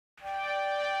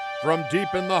From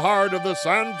deep in the heart of the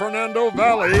San Fernando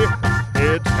Valley,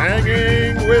 it's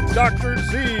Hanging with Dr.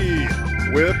 Z,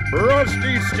 with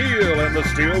Rusty Steel and the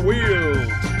Steel Wheels.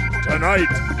 Tonight,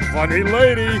 funny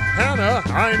lady Hannah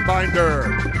Einbinder.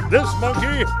 This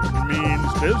monkey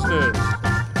means business.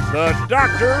 The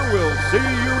doctor will see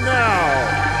you now.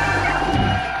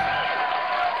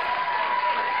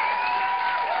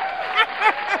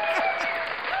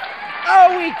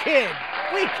 Oh, we kid.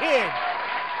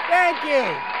 Thank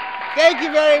you. Thank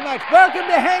you very much. Welcome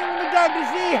to Hanging with Dr.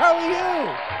 Z. How are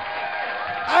you?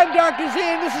 I'm Dr. Z,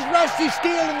 and this is Rusty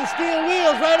Steel and the Steel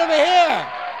Wheels right over here.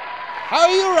 How are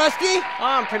you, Rusty? Oh,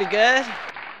 I'm pretty good.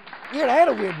 Weird. I had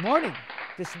a weird morning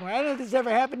this morning. I don't know if this has ever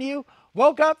happened to you.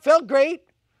 Woke up, felt great,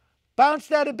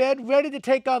 bounced out of bed, ready to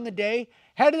take on the day,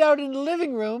 headed out in the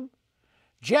living room.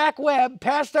 Jack Webb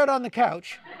passed out on the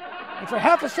couch, and for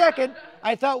half a second,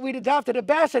 I thought we'd adopted a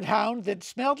basset hound that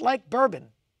smelled like bourbon.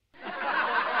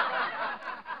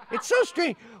 It's so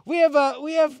strange. We have a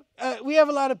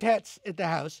lot of pets at the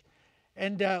house,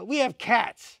 and we have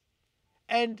cats.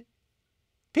 And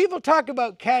people talk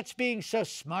about cats being so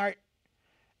smart.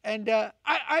 And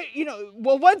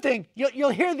one thing, you'll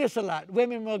hear this a lot.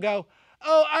 Women will go,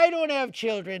 "Oh, I don't have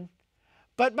children,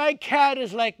 but my cat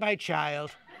is like my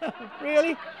child."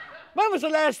 Really? When was the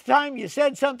last time you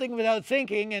said something without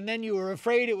thinking and then you were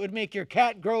afraid it would make your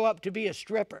cat grow up to be a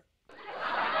stripper?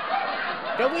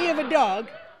 Don't we have a dog?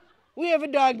 We have a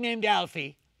dog named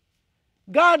Alfie.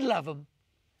 God love him.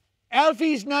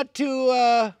 Alfie's not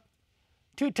too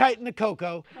tight in the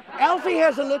cocoa. Alfie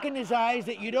has a look in his eyes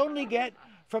that you'd only get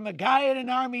from a guy in an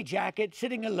army jacket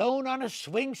sitting alone on a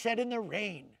swing set in the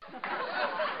rain.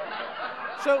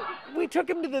 So we took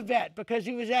him to the vet because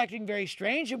he was acting very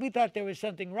strange and we thought there was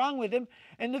something wrong with him.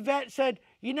 And the vet said,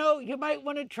 "You know, you might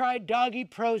want to try doggy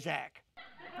Prozac."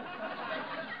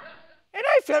 And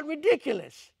I felt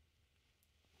ridiculous.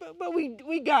 But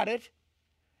we got it.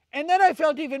 And then I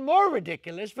felt even more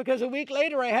ridiculous because a week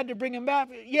later I had to bring him back.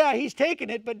 Yeah, he's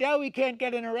taken it, but now he can't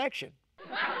get an erection.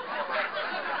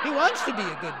 He wants to be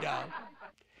a good dog.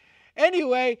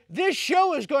 Anyway, this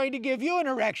show is going to give you an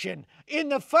erection in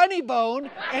the funny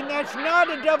bone, and that's not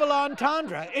a double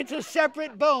entendre. It's a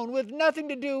separate bone with nothing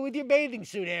to do with your bathing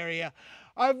suit area.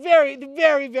 Our very,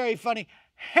 very, very funny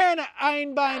Hannah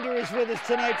Einbinder is with us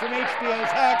tonight from HBO's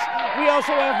Hacks. We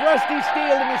also have Rusty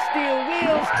Steel and the Steel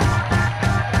Wheels.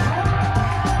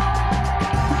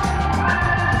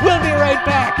 We'll be right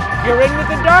back. You're in with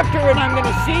the doctor, and I'm going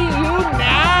to see you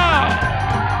now.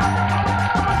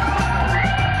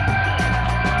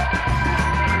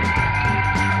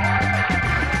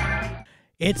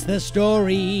 It's the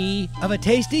story of a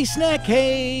tasty snack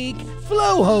cake,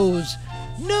 Flow Hose.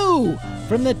 New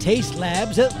from the taste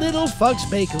labs at Little Fuxley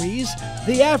Bakeries,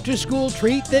 the after-school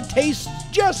treat that tastes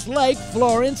just like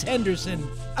Florence Henderson,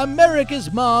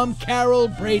 America's mom, Carol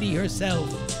Brady herself.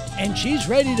 And she's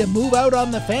ready to move out on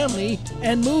the family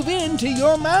and move into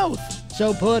your mouth.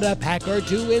 So put a pack or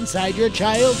two inside your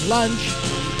child's lunch.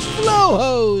 Flow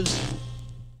Hose.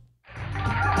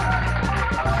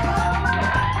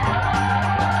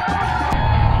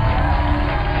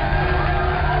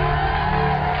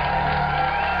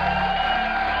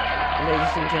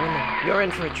 Ladies and gentlemen, you're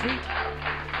in for a treat.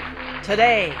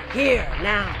 Today, here,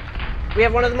 now, we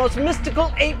have one of the most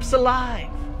mystical apes alive,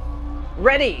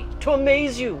 ready to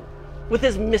amaze you with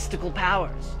his mystical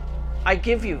powers. I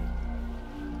give you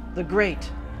the great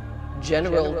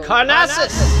General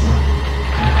Carnassus.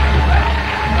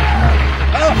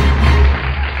 Oh.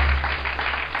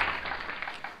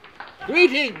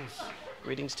 Greetings.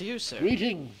 Greetings to you, sir.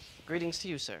 Greetings. Greetings to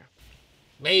you, sir.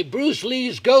 May Bruce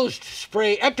Lee's ghost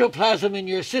spray ectoplasm in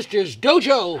your sister's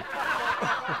dojo.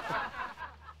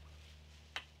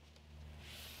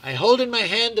 I hold in my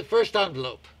hand the first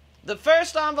envelope. The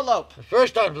first envelope. The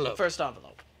first envelope. First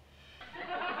envelope.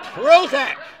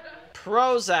 Prozac.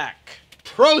 Prozac.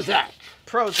 Prozac.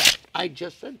 Prozac. I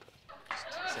just said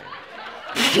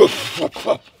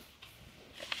Prozac.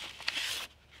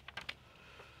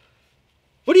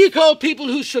 What do you call people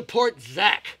who support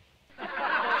Zach?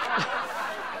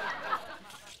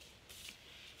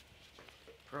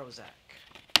 Prozac.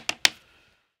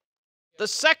 The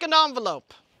second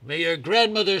envelope. May your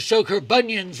grandmother soak her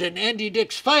bunions in Andy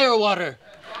Dick's firewater.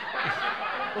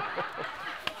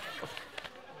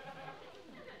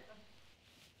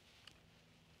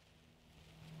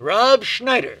 Rob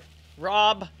Schneider.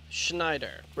 Rob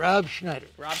Schneider. Rob Schneider.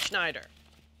 Rob Schneider.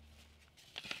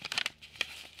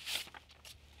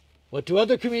 What do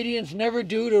other comedians never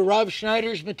do to Rob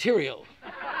Schneider's material?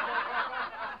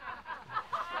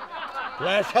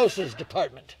 Glass Houses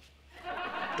Department.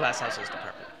 Glass Houses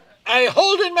Department. I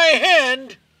hold in my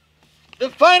hand The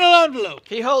final envelope.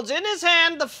 He holds in his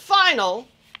hand the final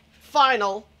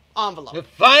envelope. The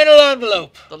final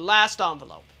envelope. The last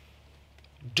envelope.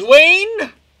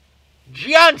 Dwayne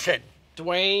Johnson.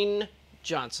 Dwayne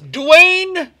Johnson.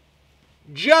 Dwayne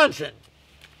Johnson.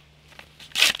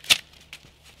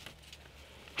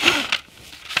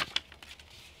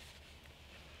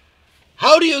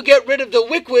 How do you get rid of the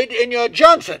liquid in your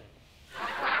Johnson?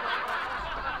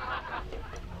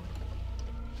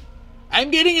 I'm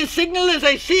getting a signal as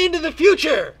I see into the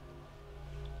future.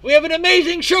 We have an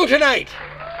amazing show tonight.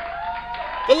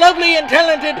 The lovely and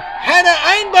talented Hannah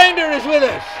Einbinder is with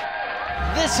us.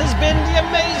 This has been the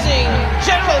amazing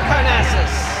General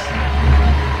Carnassus.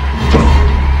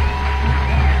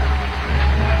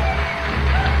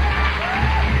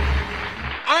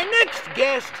 Our next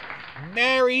guest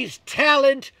marries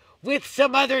talent with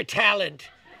some other talent.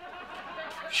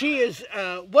 She is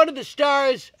one of the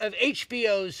stars of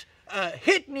HBO's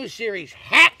hit new series,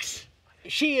 Hacks.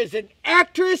 She is an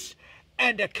actress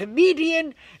and a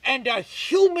comedian and a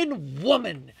human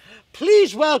woman.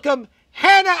 Please welcome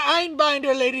Hannah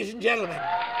Einbinder, ladies and gentlemen.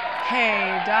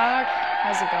 Hey, Doc.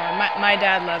 How's it going? My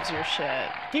dad loves your shit.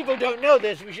 People don't know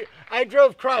this. I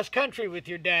drove cross country with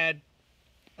your dad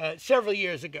several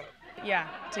years ago. Yeah,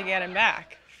 to get him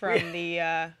back from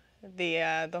the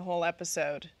whole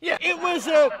episode. Yeah, it was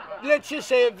let's just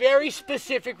say, a very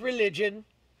specific religion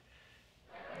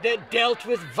that dealt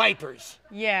with vipers.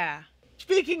 Yeah.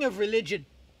 Speaking of religion,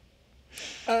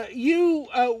 you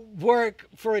work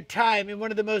for a time in one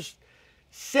of the most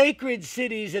sacred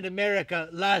cities in America,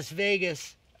 Las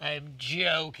Vegas. I'm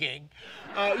joking.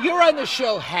 You're on the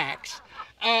show Hacks,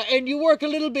 and you work a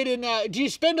little bit in, do you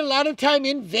spend a lot of time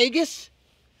in Vegas?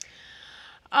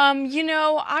 You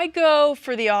know, I go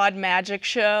for the odd magic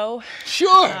show.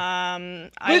 Sure.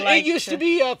 It used to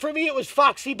be, for me, it was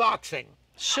Foxy Boxing.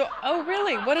 Sure. Oh,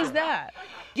 really? What is that?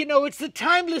 You know, it's the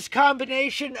timeless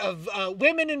combination of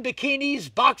women in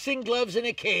bikinis, boxing gloves, and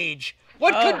a cage.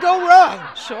 What could go wrong?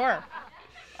 Sure.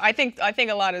 I think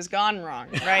a lot has gone wrong,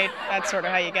 right? That's sort of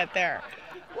how you get there.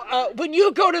 When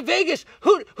you go to Vegas,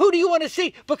 who do you want to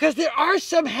see? Because there are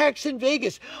some hacks in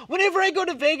Vegas. Whenever I go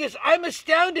to Vegas, I'm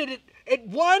astounded at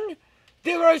one,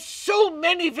 there are so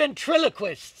many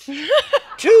ventriloquists.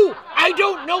 Two, I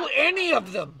don't know any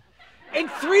of them. And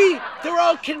three, they're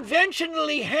all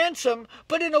conventionally handsome,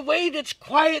 but in a way that's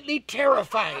quietly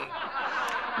terrifying.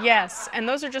 Yes, and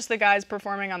those are just the guys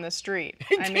performing on the street.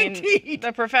 I mean, Indeed.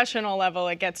 the professional level,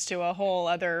 it gets to a whole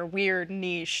other weird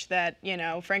niche that, you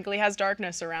know, frankly has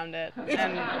darkness around it.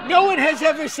 And no one has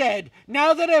ever said,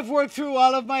 now that I've worked through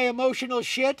all of my emotional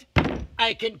shit,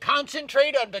 I can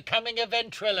concentrate on becoming a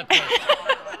ventriloquist.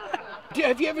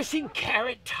 Have you ever seen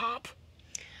Carrot Top?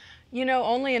 you know,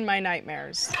 only in my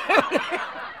nightmares.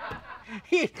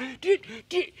 You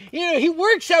know, he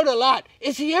works out a lot.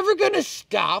 Is he ever going to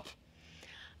stop?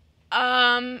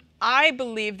 I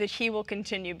believe that he will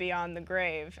continue beyond the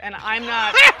grave, and I'm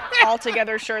not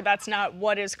altogether sure that's not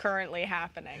what is currently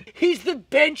happening. He's the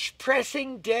bench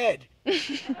pressing dead.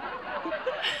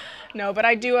 No, but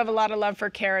I do have a lot of love for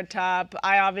Carrot Top.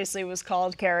 I obviously was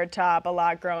called Carrot Top a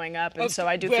lot growing up, and so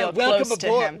I do feel close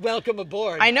to him. Welcome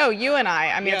aboard. I know, you and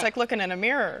I mean, it's like looking in a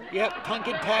mirror. Yep,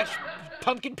 Pumpkin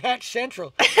Patch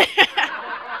Central.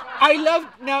 I love,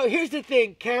 now here's the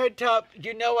thing, Carrot Top,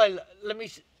 you know,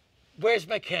 where's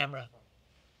my camera?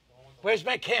 Where's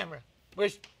my camera?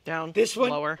 Where's Down. this one?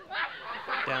 Lower.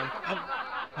 Down.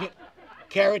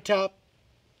 Carrot Top,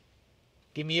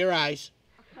 give me your eyes.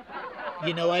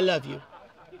 You know I love you.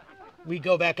 We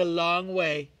go back a long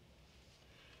way.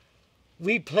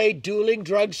 We played dueling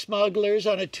drug smugglers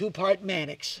on a 2-part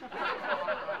Mannix.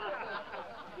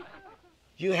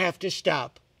 You have to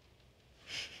stop.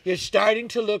 You're starting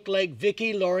to look like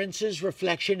Vicki Lawrence's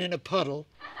reflection in a puddle,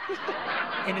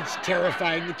 and it's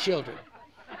terrifying the children.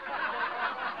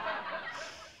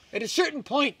 At a certain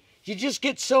point, you just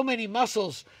get so many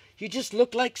muscles, you just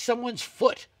look like someone's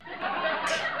foot.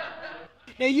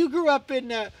 Now, you had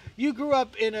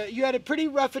a pretty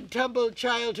rough and tumble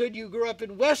childhood. You grew up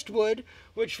in Westwood,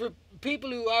 which for people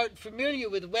who aren't familiar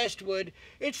with Westwood,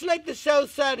 it's like the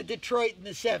south side of Detroit in the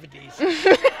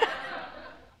 70s.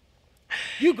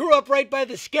 You grew up right by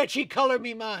the sketchy Color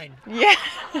Me Mine. Yeah.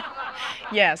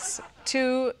 Yes.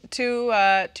 Two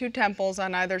temples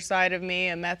on either side of me,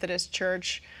 a Methodist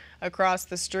church across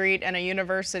the street, and a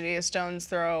university a stone's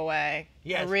throw away.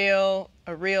 Yes.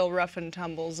 A real rough and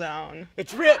tumble zone.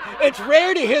 It's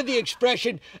rare to hear the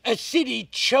expression, a city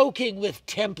choking with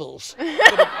temples.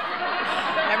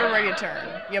 Everywhere you turn,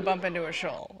 you bump into a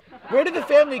shoal. Where did the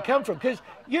family come from? Because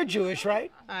you're Jewish,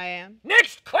 right? I am.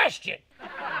 Next question.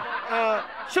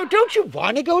 So don't you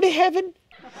want to go to heaven?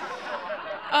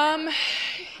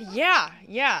 Yeah,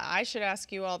 I should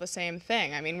ask you all the same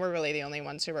thing. I mean, we're really the only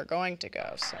ones who are going to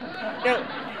go, so.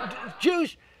 Now,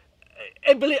 Jews,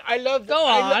 and believe I love. Go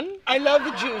on. I love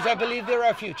the Jews. I believe they're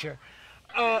our future.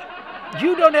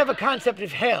 You don't have a concept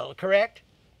of hell, correct?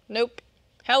 Nope.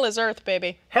 Hell is earth,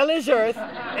 baby. Hell is earth,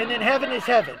 and then heaven is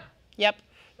heaven. Yep.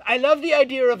 I love the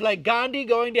idea of like Gandhi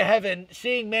going to heaven,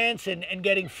 seeing Manson, and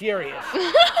getting furious.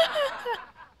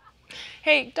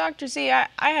 Hey, Dr. Z, I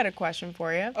had a question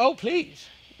for you. Oh, please.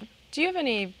 Do you have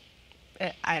any,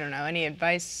 I don't know, any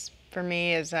advice for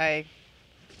me as I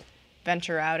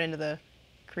venture out into the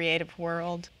creative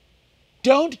world?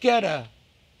 Don't get a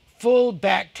full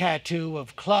back tattoo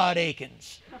of Claude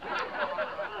Akins.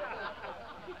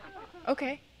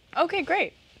 Okay. Okay,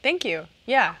 great. Thank you.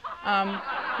 Yeah.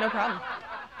 No problem.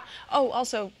 Oh,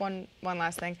 also one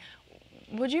last thing.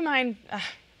 Would you mind?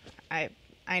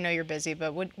 I know you're busy,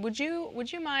 but would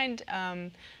you mind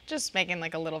just making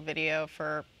like a little video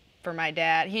for my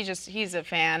dad? He's a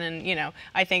fan, and you know,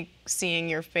 I think seeing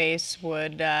your face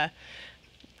would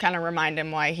kind of remind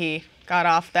him why he got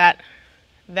off that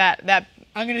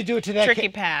I'm gonna do it to that tricky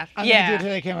path. I'm gonna do it to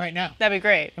that camera right now. That'd be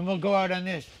great. And we'll go out on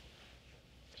this.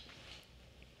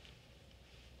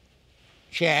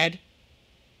 Chad,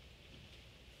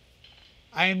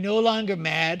 I am no longer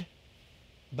mad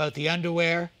about the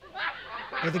underwear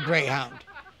or the Greyhound.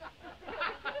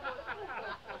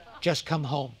 Just come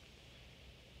home.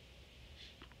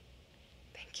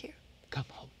 Thank you. Come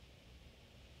home.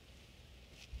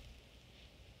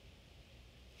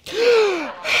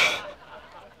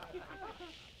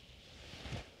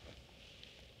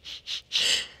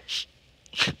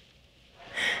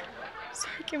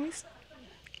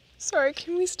 Sorry,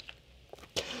 can we stop?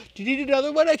 Do you need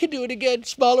another one? I can do it again.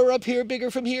 Smaller up here,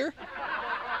 bigger from here.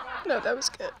 No, that was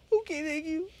good. Okay, thank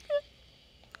you.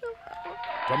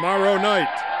 Tomorrow night,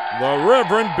 the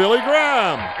Reverend Billy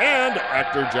Graham and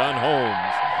actor John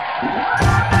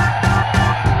Holmes.